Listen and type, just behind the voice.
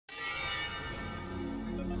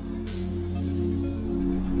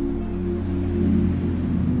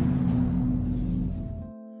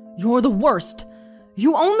You're the worst.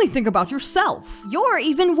 You only think about yourself. You're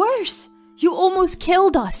even worse. You almost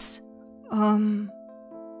killed us.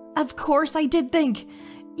 Of course I did think.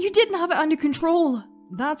 You didn't have it under control.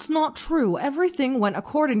 That's not true. Everything went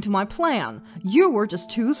according to my plan. You were just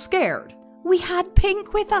too scared. We had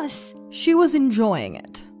Pink with us. She was enjoying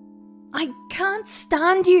it. I can't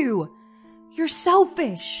stand you. You're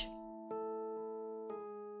selfish.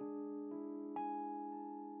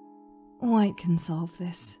 White can solve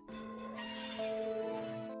this.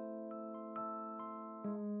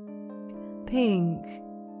 Pink.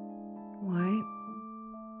 White.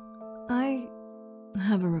 I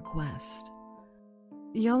have a request.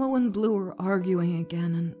 Yellow and blue are arguing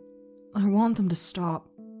again, and I want them to stop.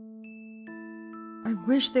 I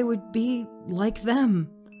wish they would be like them.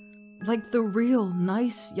 Like the real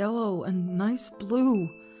nice yellow and nice blue.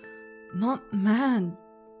 Not mad,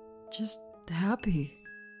 just happy.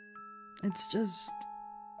 It's just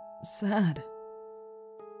sad.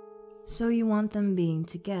 So you want them being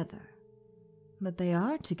together. But they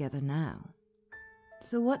are together now.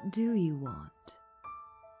 So what do you want?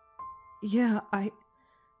 Yeah, I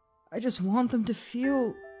just want them to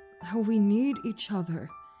feel how we need each other.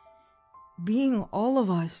 Being all of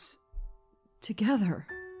us together.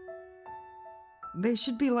 They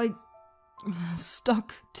should be like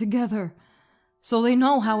stuck together so they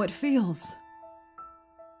know how it feels.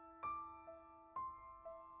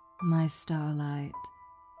 My starlight,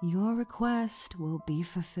 your request will be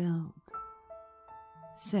fulfilled.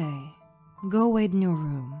 Say, go wait in your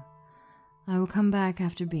room. I will come back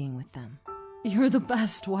after being with them. You're the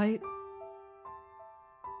best, White.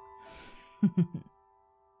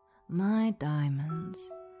 My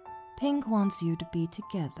diamonds, Pink wants you to be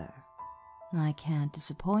together. I can't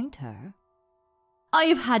disappoint her. I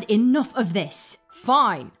have had enough of this.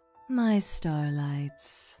 Fine. My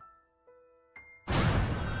starlights.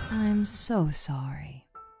 I'm so sorry.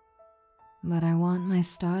 But I want my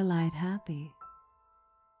starlight happy.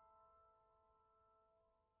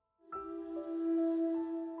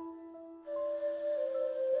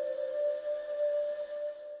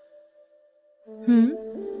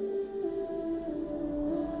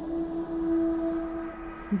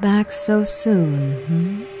 Back so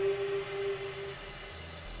soon,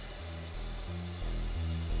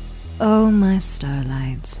 Oh, my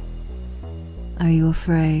starlights. Are you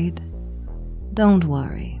afraid? Don't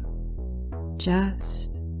worry.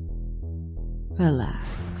 Just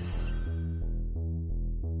relax.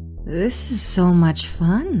 This is so much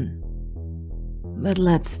fun. But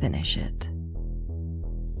let's finish it.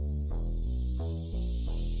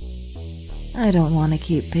 I don't want to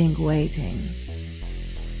keep Pink waiting.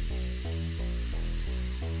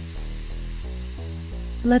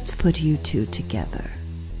 Let's put you two together.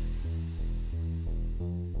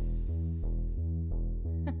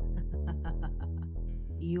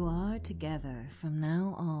 You are together from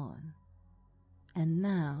now on. And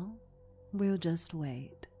now, we'll just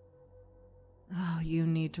wait. Oh, you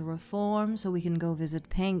need to reform so we can go visit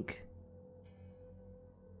Pink.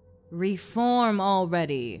 Reform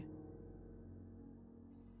already.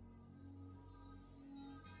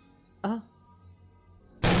 Oh.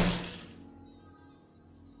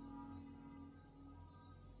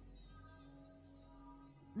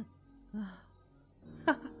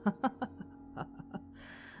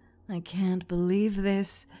 I can't believe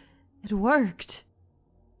this. It worked.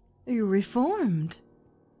 You reformed.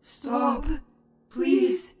 Stop,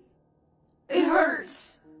 please. It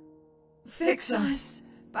hurts. Fix us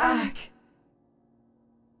back.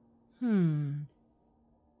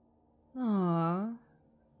 Aw,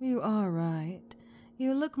 you are right.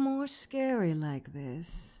 You look more scary like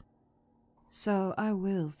this. So I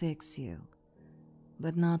will fix you,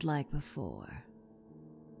 but not like before.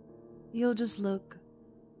 You'll just look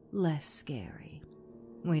less scary.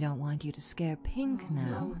 We don't want you to scare Pink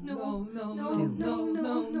now. No.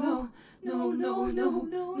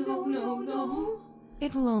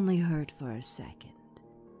 It will only hurt for a second.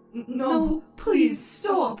 No, please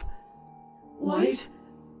stop. White.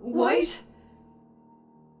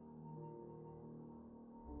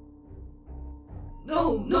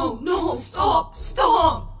 No, stop.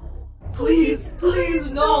 Please,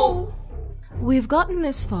 no. We've gotten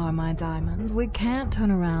this far, my diamonds. We can't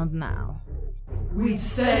turn around now. We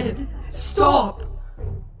said stop.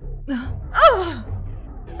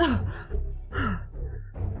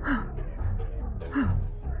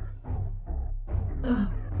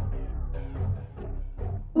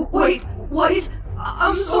 Wait,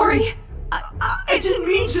 I'm sorry. I didn't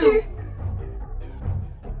mean to.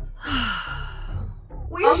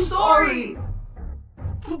 I'm sorry.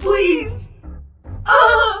 Please.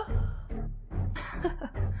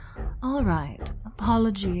 All right,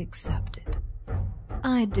 apology accepted.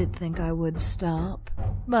 I did think I would stop,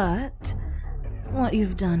 but what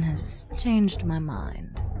you've done has changed my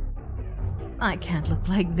mind. I can't look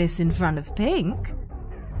like this in front of Pink,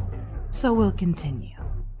 so we'll continue.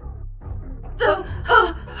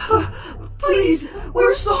 Please,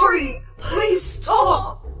 we're sorry. Please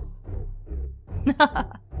stop.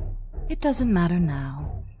 It doesn't matter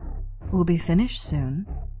now. We'll be finished soon.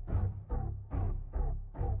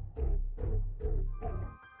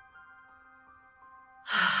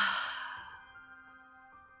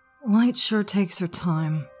 White sure takes her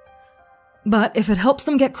time. But if it helps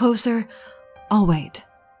them get closer, I'll wait.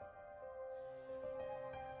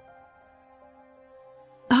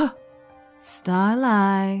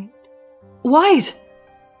 Starlight. White!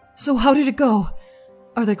 So how did it go?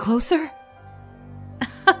 Are they closer?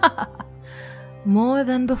 More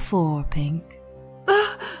than before, Pink.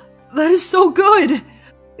 That is so good!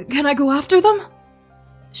 Can I go after them?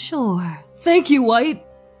 Sure. Thank you, White.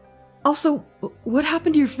 Also, what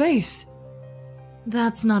happened to your face?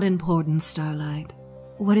 That's not important, Starlight.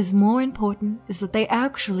 What is more important is that they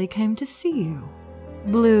actually came to see you.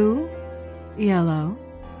 Blue, yellow.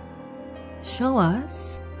 Show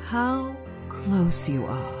us how close you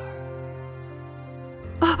are.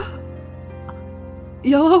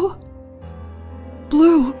 Yellow?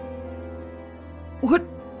 Blue? What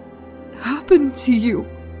happened to you?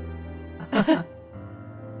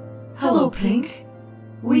 Hello, Pink.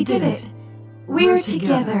 We did it. We're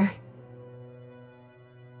together.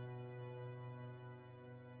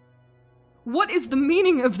 What is the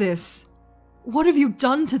meaning of this? What have you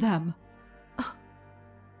done to them?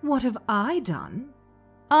 What have I done?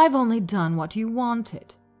 I've only done what you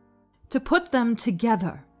wanted. To put them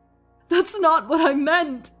together. That's not what I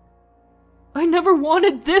meant. I never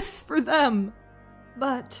wanted this for them.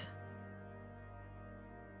 But...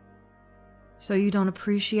 So you don't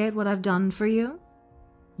appreciate what I've done for you?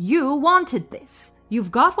 You wanted this. You've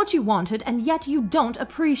got what you wanted, and yet you don't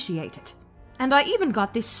appreciate it. And I even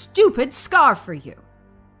got this stupid scar for you.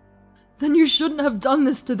 Then you shouldn't have done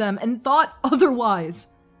this to them and thought otherwise.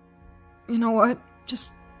 You know what?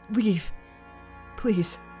 Just leave.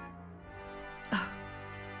 Please.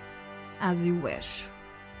 As you wish.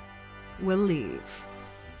 We'll leave.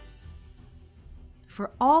 For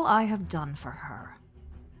all I have done for her.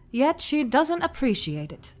 Yet she doesn't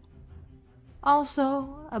appreciate it.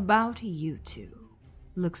 Also, about you two.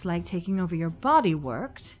 Looks like taking over your body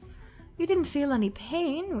worked. You didn't feel any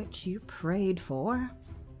pain, which you prayed for.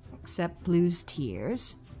 Except Blue's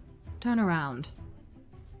tears. Turn around.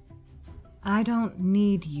 I don't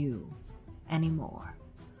need you anymore.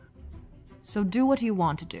 So do what you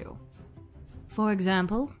want to do. For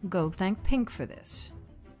example, go thank Pink for this.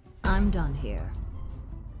 I'm done here.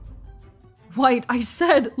 White, I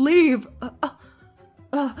said leave!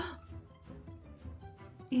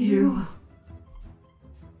 You...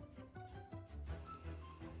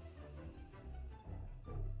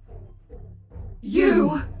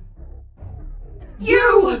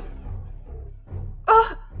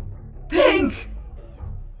 Pink!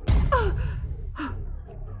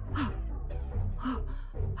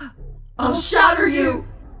 I'll shatter you!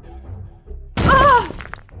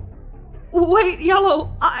 Wait,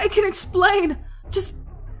 Yellow, I can explain. Just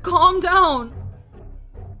calm down.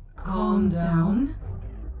 Calm down?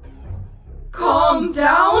 Calm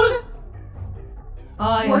down?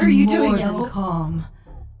 What are you doing, Yellow? Calm.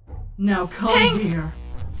 Now come Pink! here.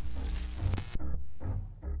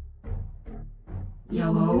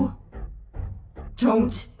 Yellow?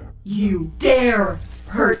 Don't you dare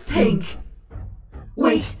hurt Pink!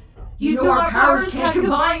 Wait, you know our powers can't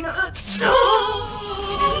combine.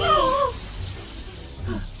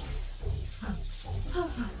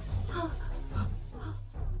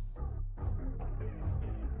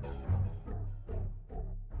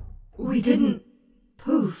 We didn't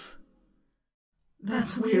poof.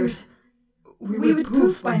 That's weird. We would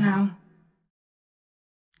poof by now.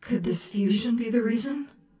 Could this fusion be the reason?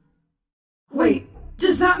 Wait,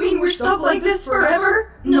 does that mean we're stuck like this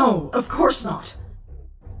forever? No, of course not.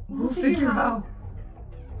 We'll figure out.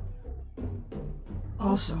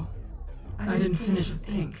 Also, I didn't finish with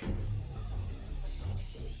Pink.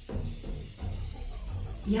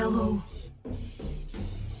 Yellow.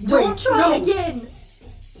 Don't try again!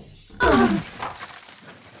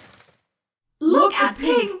 Look at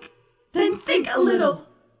Pink, then think a little.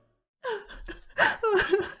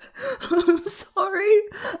 I'm sorry.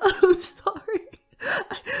 I'm sorry.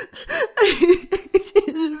 I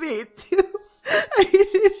didn't mean to. I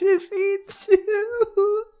didn't mean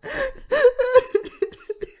to.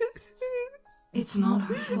 It's not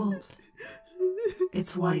her fault. It's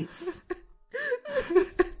its whites.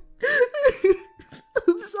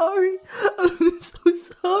 I'm sorry. I'm so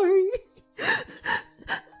sorry.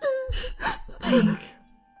 Pink.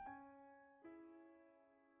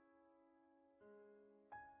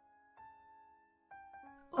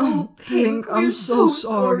 Oh, Pink, I'm so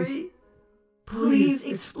sorry. Please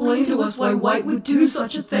explain to us why White would do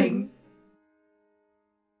such a thing.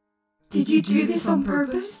 Did you do this on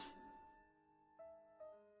purpose?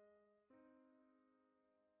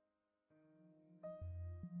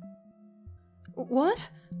 What?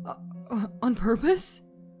 On purpose?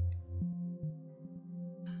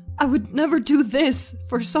 I would never do this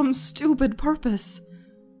for some stupid purpose.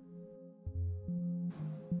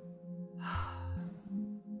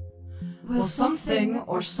 Well, something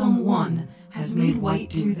or someone has made White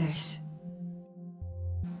do this.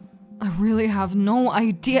 I really have no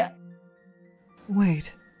idea.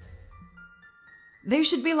 Wait. They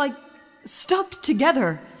should be, like, stuck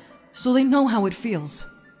together so they know how it feels.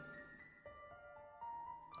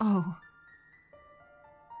 Oh.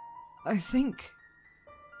 I think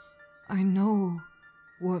I know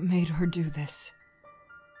what made her do this.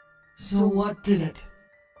 So what did it?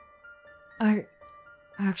 I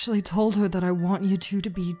actually told her that I want you two to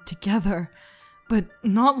be together, but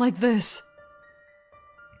not like this.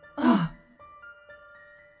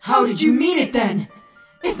 How did you mean it then?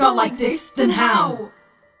 If not like this, then how?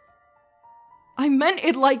 I meant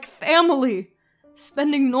it like family.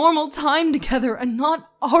 Spending normal time together and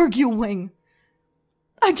not arguing.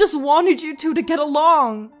 I just wanted you two to get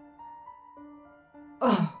along.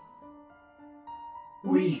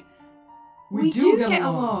 We do get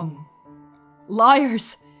along.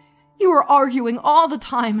 Liars. You were arguing all the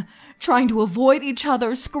time, trying to avoid each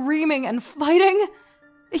other, screaming and fighting.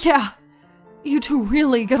 Yeah, you two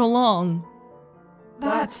really get along.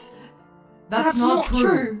 That's not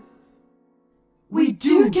true. We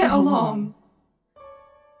do get along.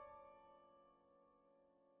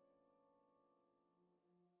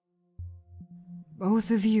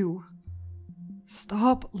 Both of you,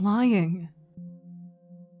 stop lying.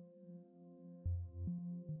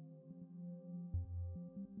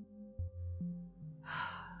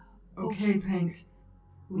 Okay, Pink.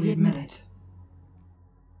 We admit it.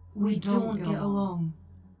 We don't get along.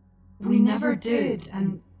 We never did,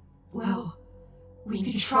 and, well, we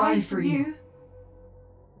could try for you.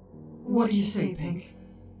 What do you say, Pink?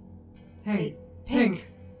 Hey,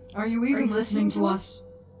 Pink, are you even listening to us?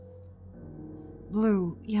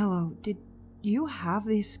 Blue, Yellow, did you have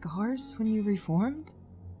these scars when you reformed?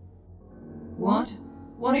 What?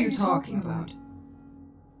 What are you talking about?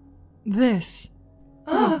 This.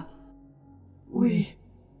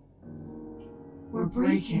 We're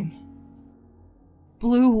breaking.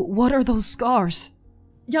 Blue, what are those scars?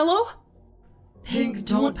 Yellow? Pink,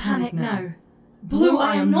 don't panic now. Blue,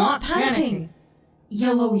 I am not panicking.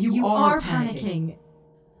 Yellow, you are panicking.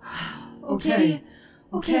 Okay,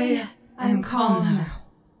 I am calm now.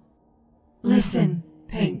 Listen,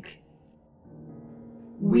 Pink.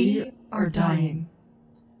 We are dying.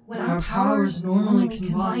 When our powers normally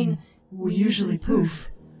combine, we usually poof.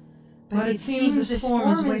 But it seems this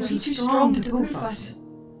form is way too strong to poof us.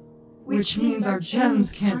 Which means our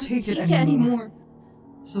gems can't take it anymore.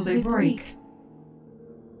 So they break.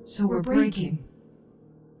 So we're breaking.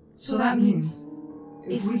 So that means,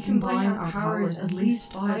 if we combine our powers at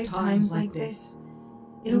least 5 times like this,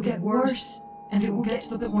 it'll get worse, and it will get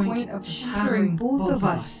to the point of shattering both of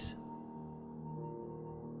us.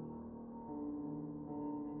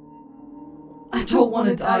 I don't want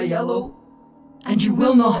to die, Yellow. And you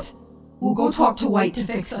will not. We'll go talk to White to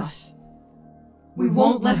fix us. We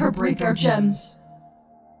won't let her break our gems.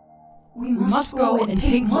 We must go, and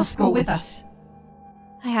Pink must go with us.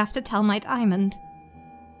 I have to tell my diamond.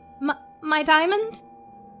 My diamond?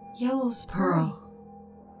 Yellow's pearl.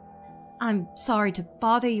 I'm sorry to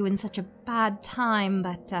bother you in such a bad time,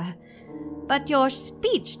 but your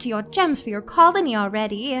speech to your gems for your colony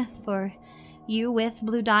already, for you with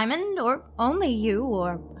Blue Diamond, or only you,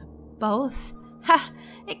 or both. Ha!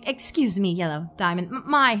 Excuse me, Yellow Diamond,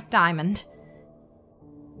 my diamond.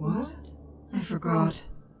 What? I forgot.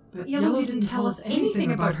 But Yellow didn't tell us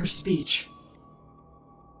anything about her speech.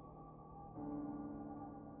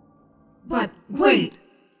 But wait!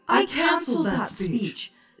 I cancelled that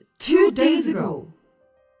speech 2 days ago.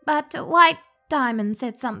 But White Diamond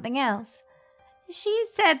said something else. She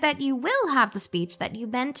said that you will have the speech, that you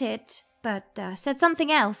meant it, but said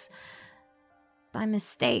something else. By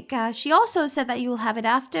mistake. She also said that you will have it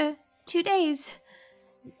after 2 days.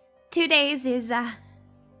 2 days is,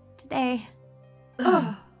 today.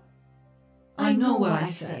 I know what I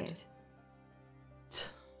said.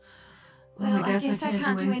 Well, I guess I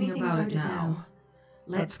can't do anything about it now.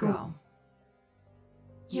 Let's go.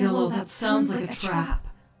 Yellow, that sounds like a trap.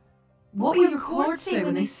 What will your court say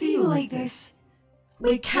when they see you like this?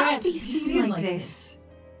 We can't be seen like this.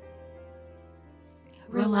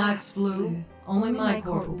 Relax, Blue. Only my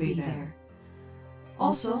court will be there.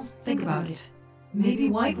 Also, think about it. Maybe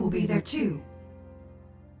White will be there too.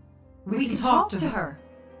 We can talk to her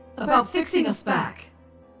about fixing us back.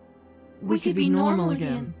 We could be normal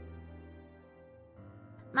again.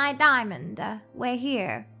 My diamond, we're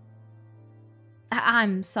here.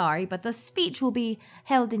 I'm sorry, but the speech will be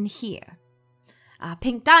held in here.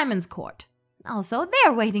 Pink Diamond's court. Also,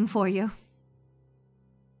 they're waiting for you.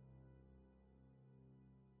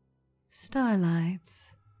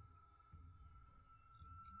 Starlights.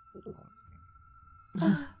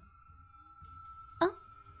 Oh,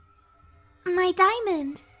 my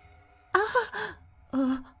diamond.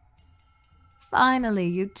 Finally,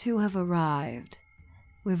 you two have arrived.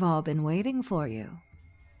 We've all been waiting for you.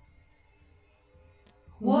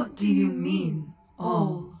 What do you mean,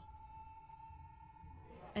 all?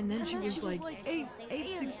 And then she was like,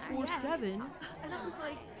 88647. And I was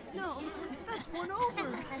like, no, that's one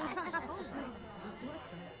over.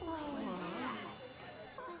 Oh,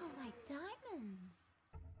 my diamonds.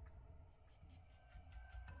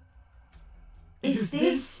 Is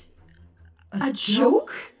this a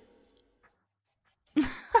joke?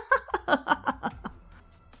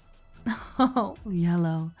 Oh,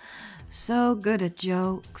 Yellow. So good at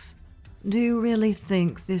jokes. Do you really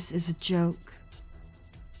think this is a joke?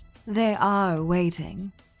 They are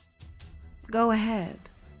waiting. Go ahead.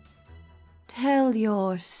 Tell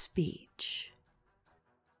your speech.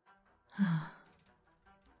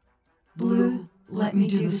 Blue, let me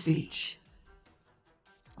do the speech.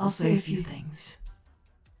 I'll say a few things.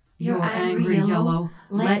 You're angry, Yellow.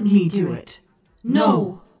 Let me do it.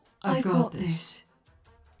 No, I've got this.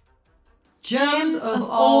 Gems of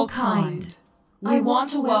all kind. We want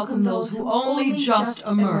to welcome those who only just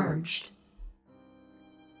emerged.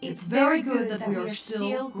 It's very good that we are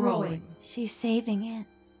still growing. She's saving it.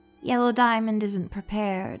 Yellow Diamond isn't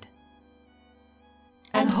prepared.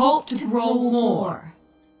 And hope to grow more.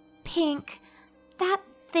 Pink, that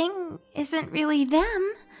thing isn't really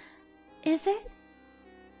them, is it?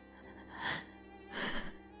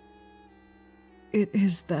 It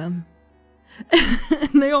is them.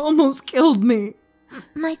 And they almost killed me.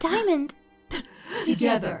 My diamond.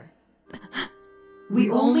 Together. We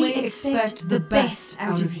only expect the best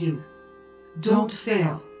out of you. Don't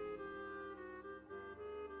fail.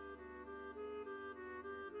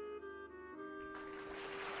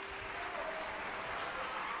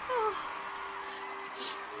 Oh,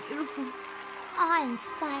 beautiful.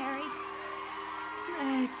 Awe-inspiring.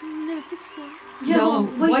 Magnificent. Yellow,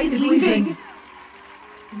 White is leaving.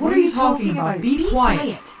 What are you talking about? Be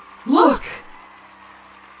quiet. Look!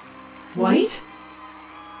 White?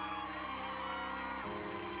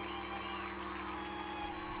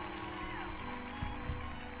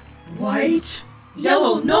 White?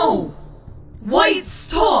 Yellow, no! White,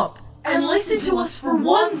 stop! And listen to us for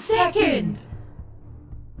 1 second!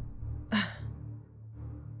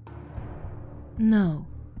 No.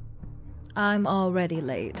 I'm already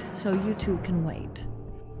late, so you two can wait.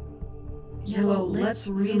 Yellow, let's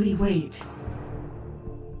really wait.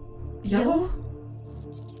 Yellow?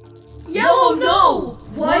 Yellow, no!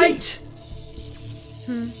 White!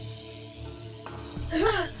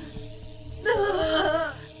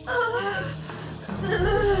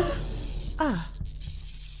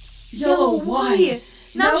 Yellow, why?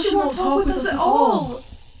 Now she won't talk with us at all!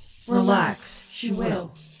 Relax, she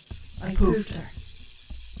will. I proved her.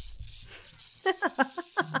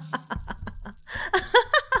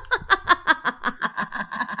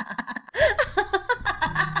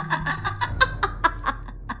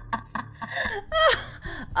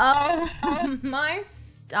 Oh, my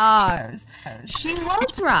stars. She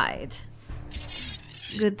was right.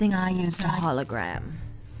 Good thing I used a hologram.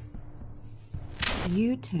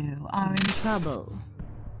 You two are in trouble.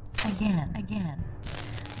 Again.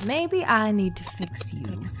 Maybe I need to fix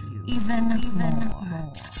you even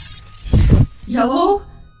more. Yellow?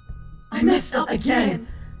 I messed up again.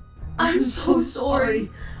 I'm so sorry.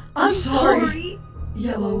 I'm sorry.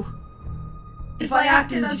 Yellow. If I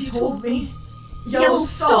acted as you told me. Yellow,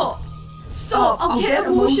 stop! Stop! I'll get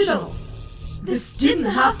emotional. This didn't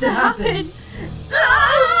have to happen.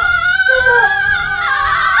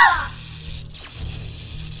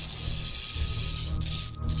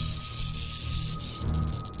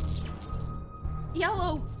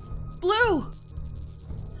 Yellow! Blue!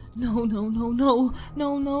 No.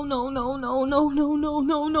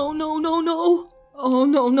 Oh,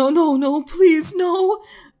 no, no, no, no, please, no.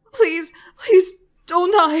 Please, please,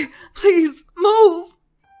 don't die. Please, move.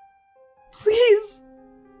 Please.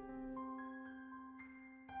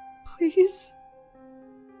 Please.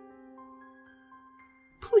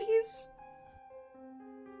 Please.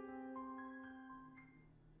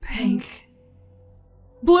 Pink.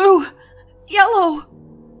 Blue. Yellow.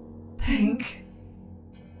 Pink.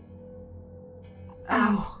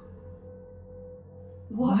 Ow.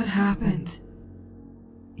 What happened?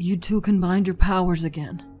 You two combined your powers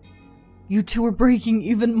again. You two are breaking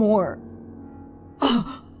even more.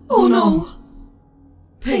 Oh no!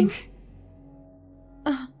 Pink.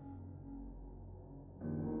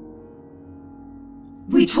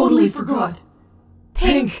 We totally forgot.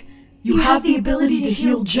 Pink, you have the ability to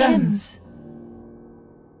heal gems.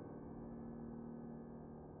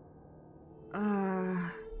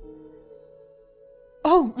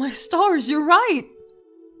 Oh, my stars, you're right!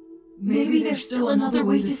 Maybe there's still another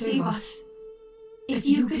way to save us. If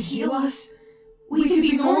you could heal us, we could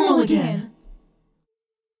be normal again.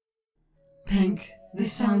 Pink,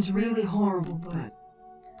 this sounds really horrible, but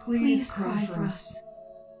please cry for us.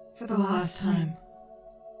 For the last time.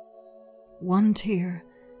 One tear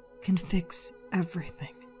can fix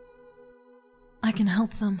everything. I can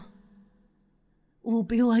help them. We'll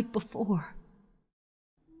be like before.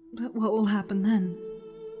 But what will happen then?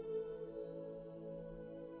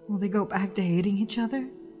 Will they go back to hating each other?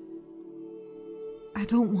 I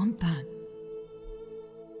don't want that.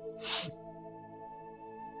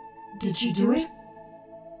 Did she do it?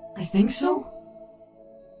 I think so.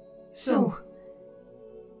 So,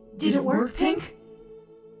 did it work, Pink?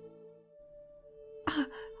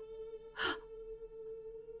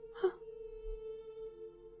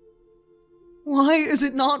 Why is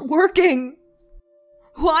it not working?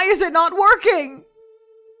 Why is it not working?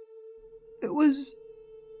 It was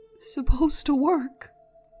supposed to work.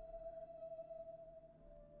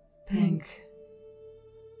 Pink.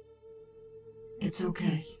 It's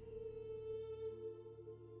okay.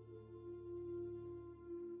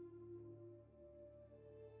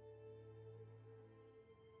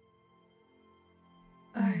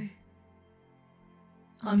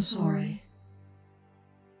 I'm sorry.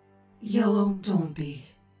 Yellow, don't be.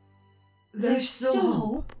 There's still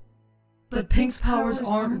hope, but Pink's powers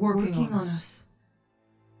aren't working on us.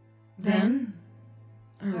 Then,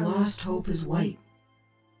 our last hope is white.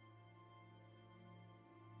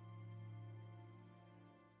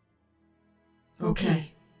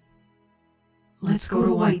 Okay. Let's go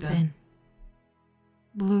to white then.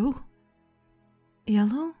 Blue?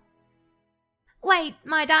 Yellow? Wait,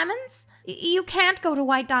 my diamonds? You can't go to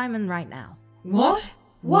White Diamond right now. What?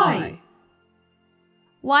 Why?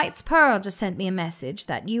 White's Pearl just sent me a message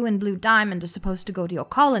that you and Blue Diamond are supposed to go to your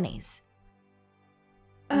colonies.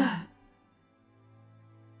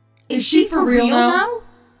 Is she for real now?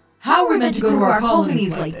 How are we meant to go to our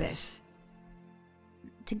colonies like this?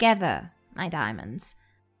 Together, my diamonds.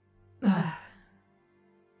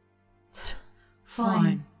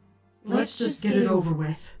 Fine. Let's just get it over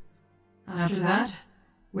with. After that,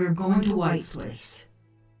 we're going to White's place.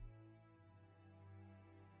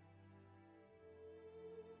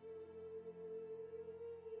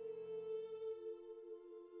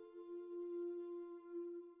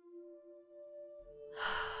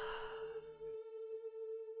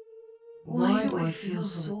 Why do I feel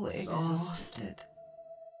so exhausted?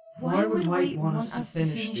 Why would White want us to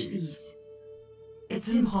finish these? It's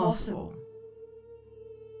impossible.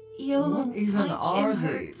 What even are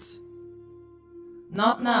these?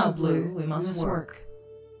 Not now, Blue. We must work.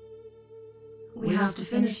 We have to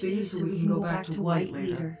finish these so we can go back to White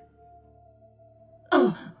later.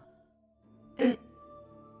 It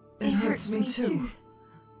hurts me too.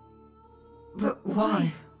 But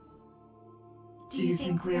why? Do you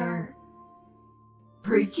think we are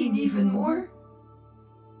breaking even more?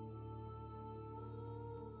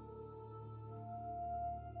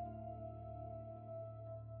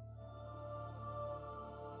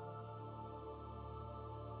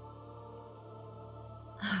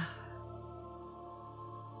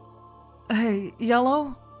 Hey,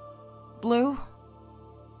 Yellow? Blue?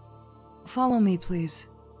 Follow me, please.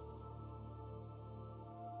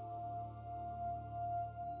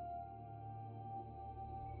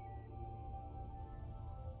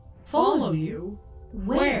 Follow you?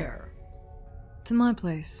 Where? To my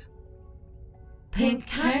place. Pink,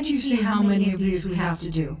 can't you see how many of these we have to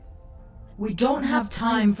do? We don't have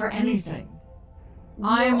time for anything.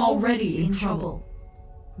 I am already in trouble.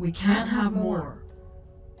 We can't have more.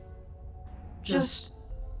 Just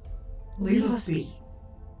leave us be.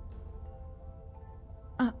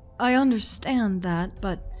 I understand that,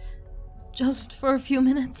 but Just for a few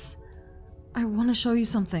minutes? I want to show you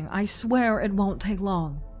something. I swear it won't take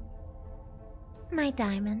long. My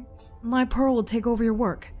diamonds. My pearl will take over your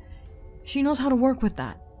work. She knows how to work with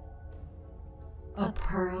that. A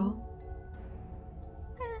pearl?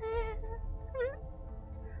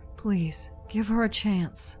 Please, give her a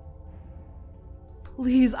chance.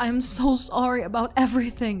 Please, I'm so sorry about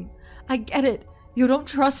everything. I get it. You don't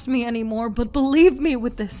trust me anymore, but believe me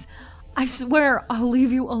with this. I swear I'll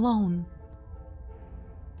leave you alone.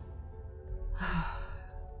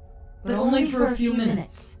 But only for a few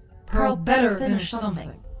minutes. Pearl better finish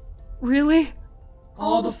something. Really?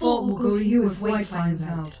 All the fault will go to you if White finds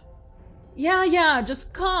out. Yeah,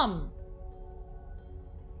 just come.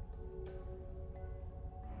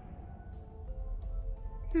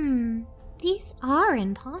 These are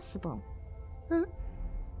impossible.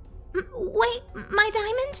 Wait, my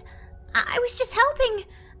diamond? I was just helping.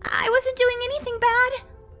 I wasn't doing anything bad.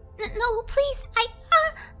 No, please,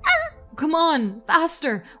 Come on,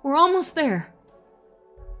 faster. We're almost there.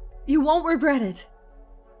 You won't regret it.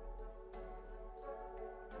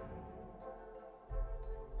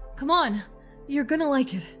 Come on, you're gonna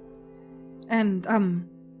like it. And,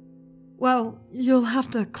 well, you'll have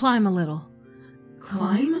to climb a little.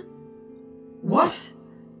 Climb? What?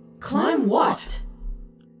 Climb what?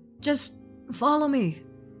 Just follow me.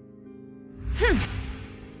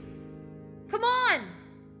 come on!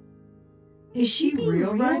 Is she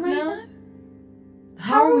real right now?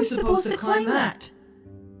 How are we supposed to climb that?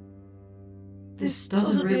 This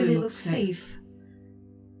doesn't really look safe.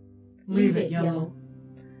 Leave it, Yellow.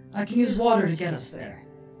 I can use water to get us there.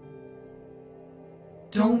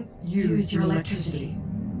 Don't use your electricity.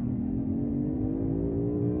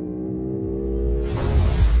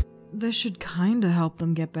 This should kinda help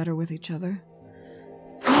them get better with each other.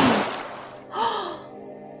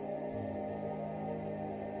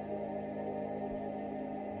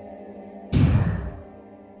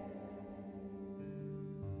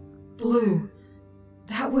 Blue,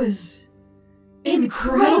 that was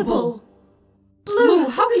incredible! Blue,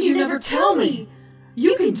 how could you never tell me?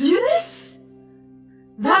 You can do this?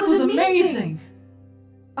 That was amazing!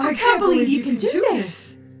 I can't believe you can do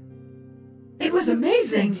this! It was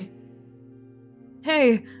amazing!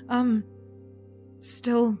 Hey,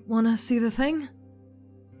 still wanna see the thing?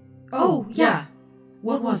 Oh, yeah.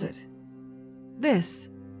 What was it? This.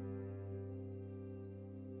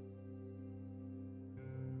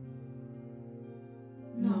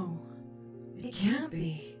 No, it can't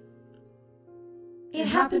be. It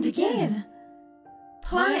happened again!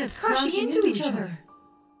 Planets crashing into each other!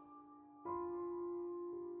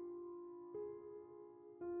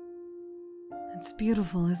 It's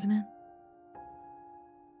beautiful, isn't it?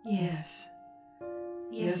 Yes.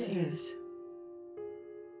 Yes, it is.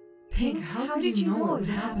 Pink, how did you know it would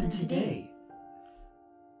happen today?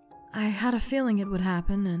 I had a feeling it would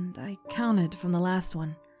happen, and I counted from the last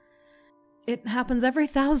one. It happens every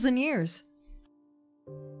 1,000 years.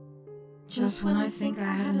 Just when I think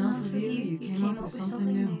I had enough of you, you came up with something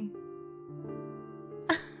new.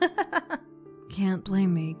 Can't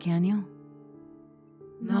blame me, can you?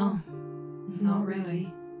 No, not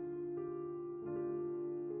really.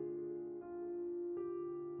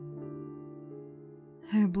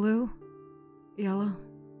 Hey, Blue, Yellow,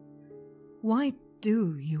 why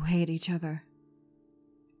do you hate each other?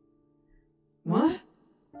 What?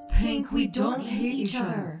 Pink, we don't hate each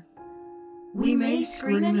other. We may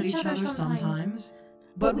scream at each other sometimes,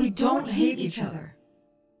 but we don't hate each other.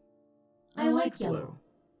 I like Blue.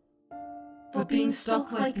 But being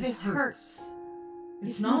stuck like this hurts.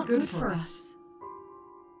 It's not good for us.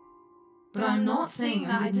 But I'm not saying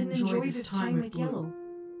that I didn't enjoy this time with Yellow.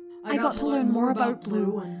 I got to learn more about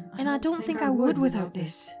Blue, and I don't think I would without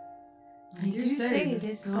this. I do say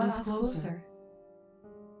this got us closer.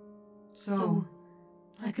 So,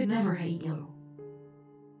 I could never hate Yellow.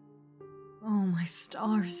 Oh, my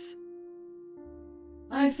stars.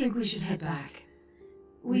 I think we should head back.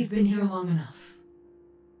 We've been here long enough.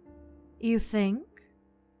 You think?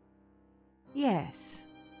 Yes,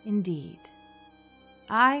 indeed.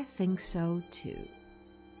 I think so too.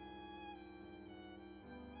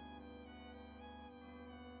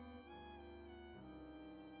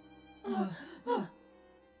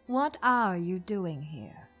 What are you doing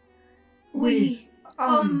here? Wait,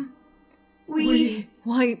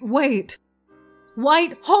 Wait!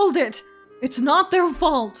 White, hold it! It's not their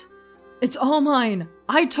fault! It's all mine.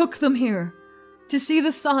 I took them here. To see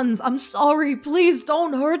the suns. I'm sorry. Please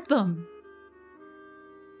don't hurt them.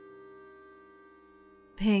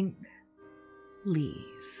 Pink,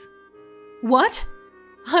 leave. What?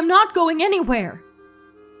 I'm not going anywhere.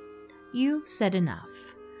 You've said enough.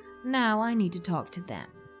 Now I need to talk to them.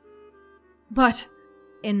 But...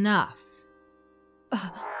 Enough.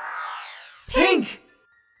 Pink!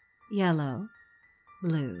 Yellow.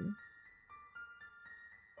 Blue.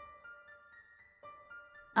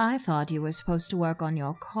 I thought you were supposed to work on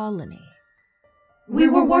your colony. We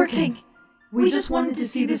were working. We just wanted to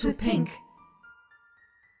see this with Pink.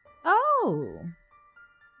 Oh!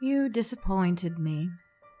 You disappointed me.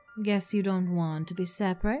 Guess you don't want to be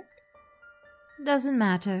separate? Doesn't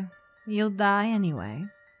matter. You'll die anyway.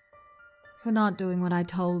 For not doing what I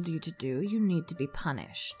told you to do, you need to be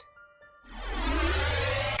punished.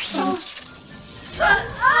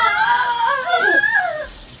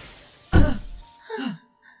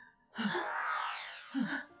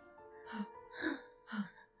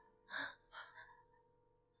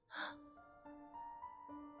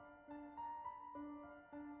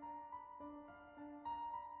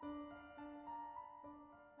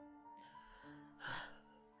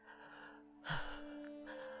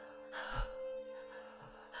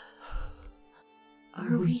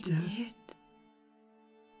 Are we dead?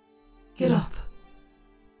 Get up.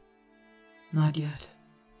 Not yet.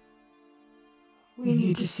 We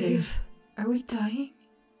need to save. Are we dying?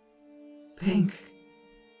 Pink.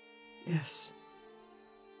 Yes.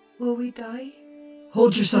 Will we die?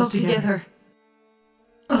 Hold yourself together.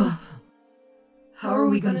 How are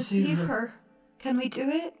we gonna save her? Can we do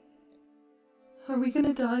it? Are we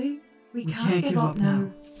gonna die? We can't give up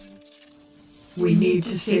now. We need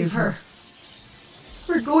to save her.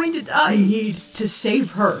 We're going to die. We need to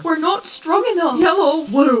save her. We're not strong enough. Yellow!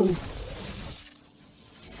 Blue!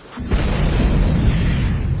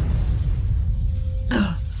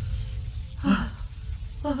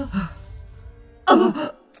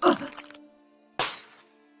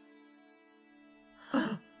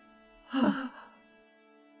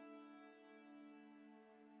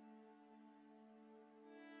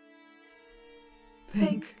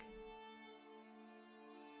 Pink.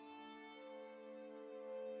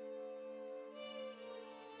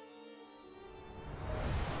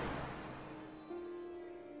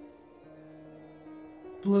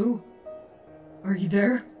 Blue? Are you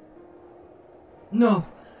there? No,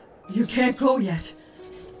 you can't go yet.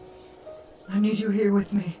 I need you here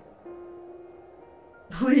with me.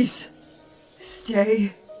 Please,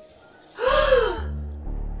 stay.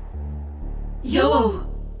 Yellow!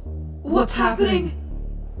 What's happening?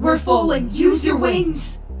 We're falling. Use your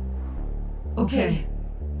wings. Okay.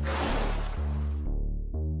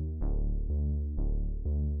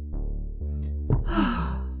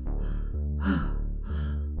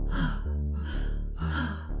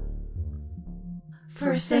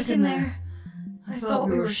 For a second there, I thought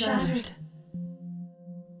we were shattered.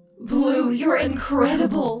 Blue, you're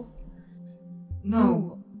incredible.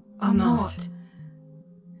 No, I'm not.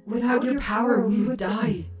 Without your power, we would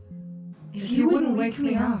die. If you wouldn't wake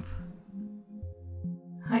me up.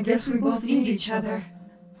 I guess we both need each other.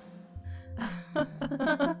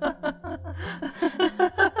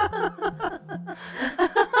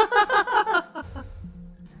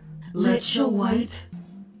 Let's show White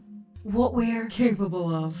what we're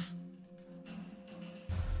capable of.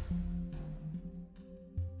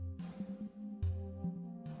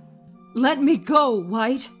 Let me go,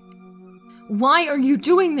 White. Why are you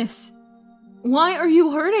doing this? Why are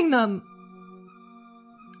you hurting them?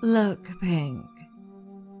 Look, Pink.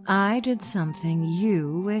 I did something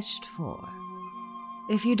you wished for.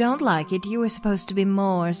 If you don't like it, you were supposed to be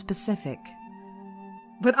more specific.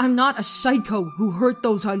 But I'm not a psycho who hurt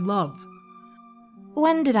those I love.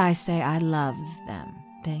 When did I say I loved them,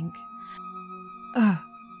 Pink?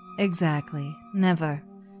 Exactly. Never.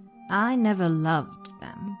 I never loved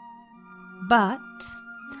them. But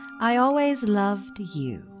I always loved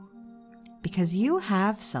you. Because you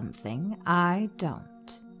have something I don't.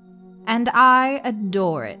 And I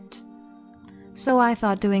adore it. So I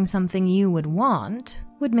thought doing something you would want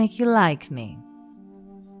would make you like me.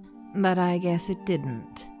 But I guess it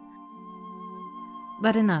didn't.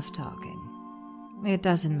 But enough talking. It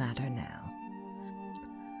doesn't matter now.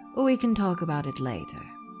 We can talk about it later.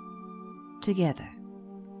 Together.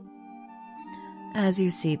 As you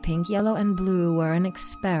see, Pink, Yellow, and Blue were an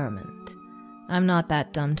experiment. I'm not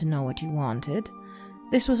that dumb to know what you wanted.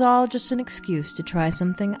 This was all just an excuse to try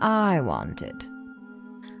something I wanted.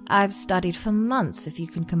 I've studied for months if you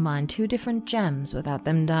can combine two different gems without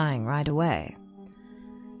them dying right away.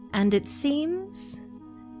 And it seems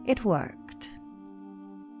it worked.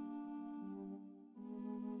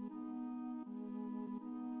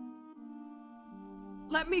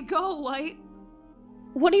 Let me go, White.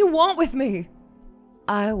 What do you want with me?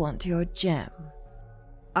 I want your gem.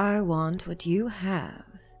 I want what you have.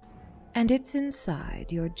 and it's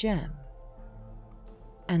inside your gem.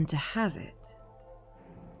 And to have it,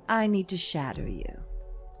 I need to shatter you.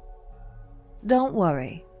 Don't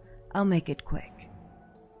worry, I'll make it quick.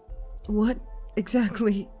 What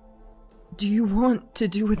exactly do you want to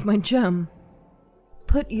do with my gem?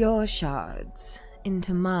 Put your shards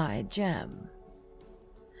into my gem.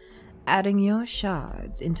 Adding your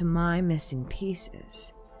shards into my missing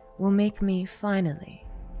pieces will make me finally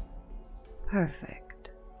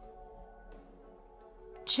perfect.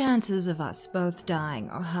 Chances of us both dying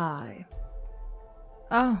are high.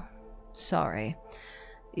 Oh, sorry.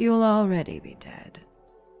 You'll already be dead.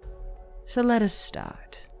 So let us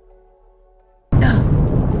start.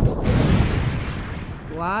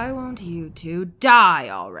 Why won't you two die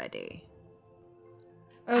already?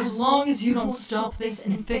 As long as you don't stop this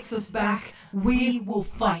and fix us back, we will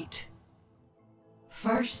fight.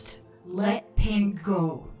 First, let Pink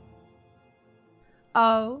go.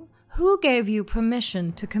 Oh, who gave you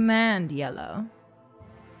permission to command, Yellow?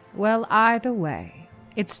 Well, either way,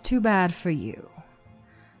 it's too bad for you,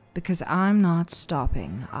 because I'm not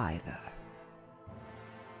stopping either.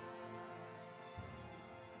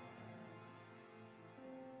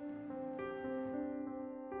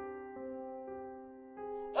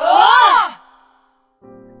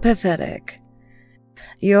 Pathetic.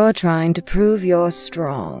 You're trying to prove you're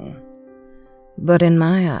strong. But in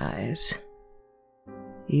my eyes,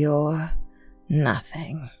 you're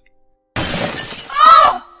nothing.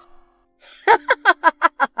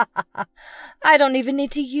 I don't even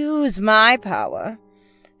need to use my power.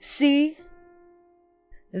 See?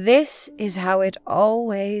 This is how it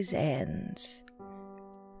always ends.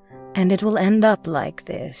 And it will end up like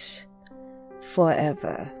this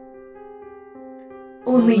forever.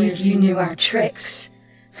 Only if you knew our tricks.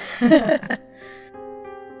 If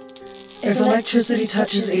electricity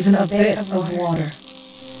touches even a bit of water,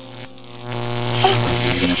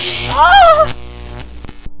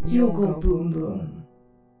 you'll go boom boom.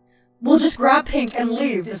 We'll just grab Pink and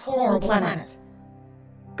leave this horrible planet.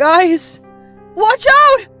 Guys, watch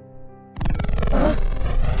out!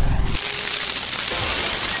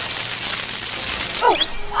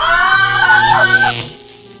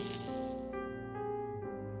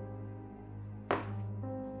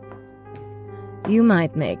 You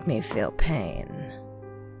might make me feel pain,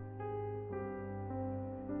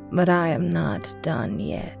 but I am not done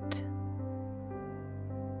yet.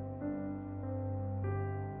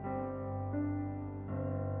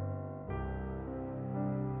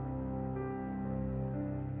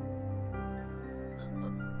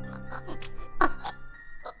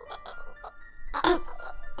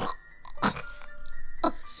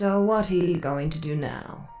 So what are you going to do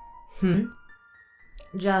now?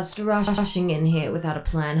 Just rushing in here without a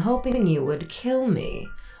plan, hoping you would kill me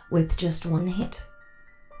with just one hit.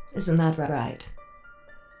 Isn't that right?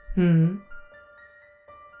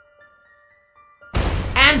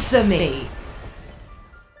 Answer me!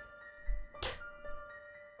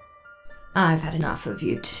 I've had enough of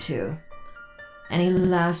you two. Any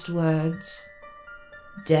last words?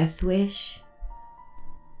 Death wish?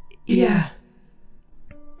 Yeah.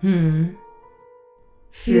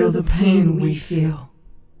 Feel the pain we feel.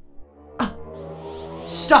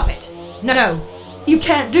 Stop it! No! You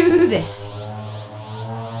can't do this!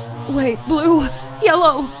 Wait, Blue,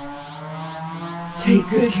 Yellow! Take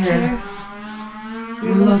good care.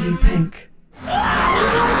 We love you, Pink.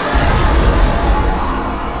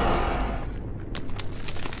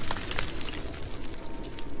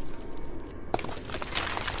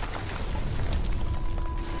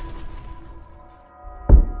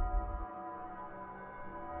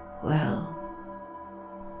 Well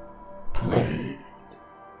played.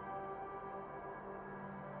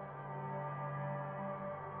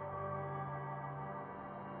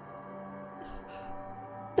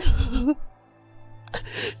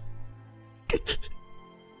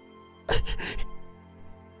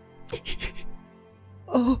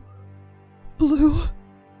 Oh, Blue,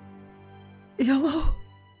 Yellow.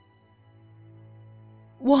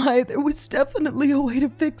 Why, there was definitely a way to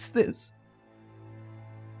fix this.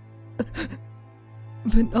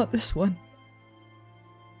 But not this one.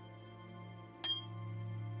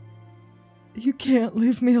 You can't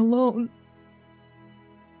leave me alone.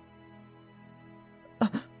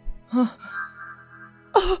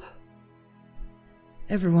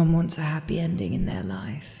 Everyone wants a happy ending in their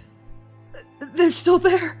life. They're still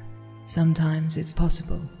there. Sometimes it's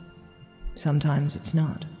possible. Sometimes it's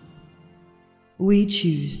not. We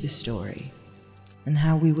choose the story and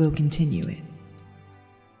how we will continue it.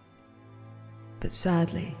 But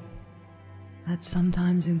sadly, that's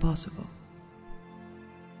sometimes impossible.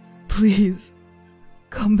 Please,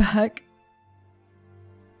 come back.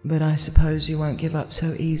 But I suppose you won't give up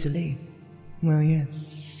so easily, will you?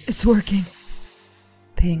 It's working.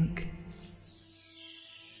 Pink.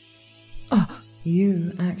 Oh,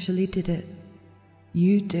 You actually did it.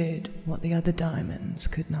 You did what the other diamonds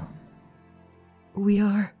could not. we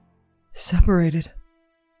are separated.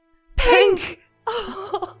 Pink!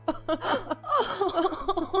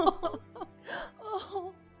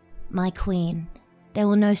 My queen, they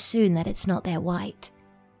will know soon that it's not their white.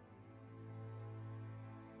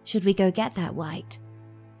 Should we go get that white?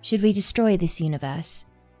 Should we destroy this universe?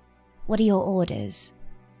 What are your orders?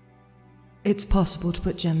 It's possible to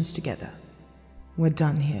put gems together. We're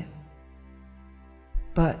done here.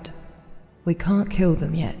 But we can't kill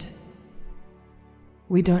them yet.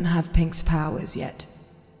 We don't have Pink's powers yet,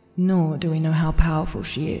 nor do we know how powerful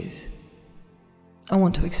she is. I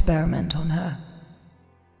want to experiment on her.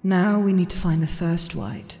 Now we need to find the first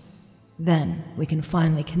white. Then we can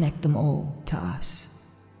finally connect them all to us.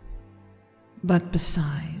 But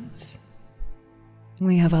besides,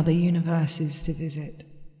 we have other universes to visit.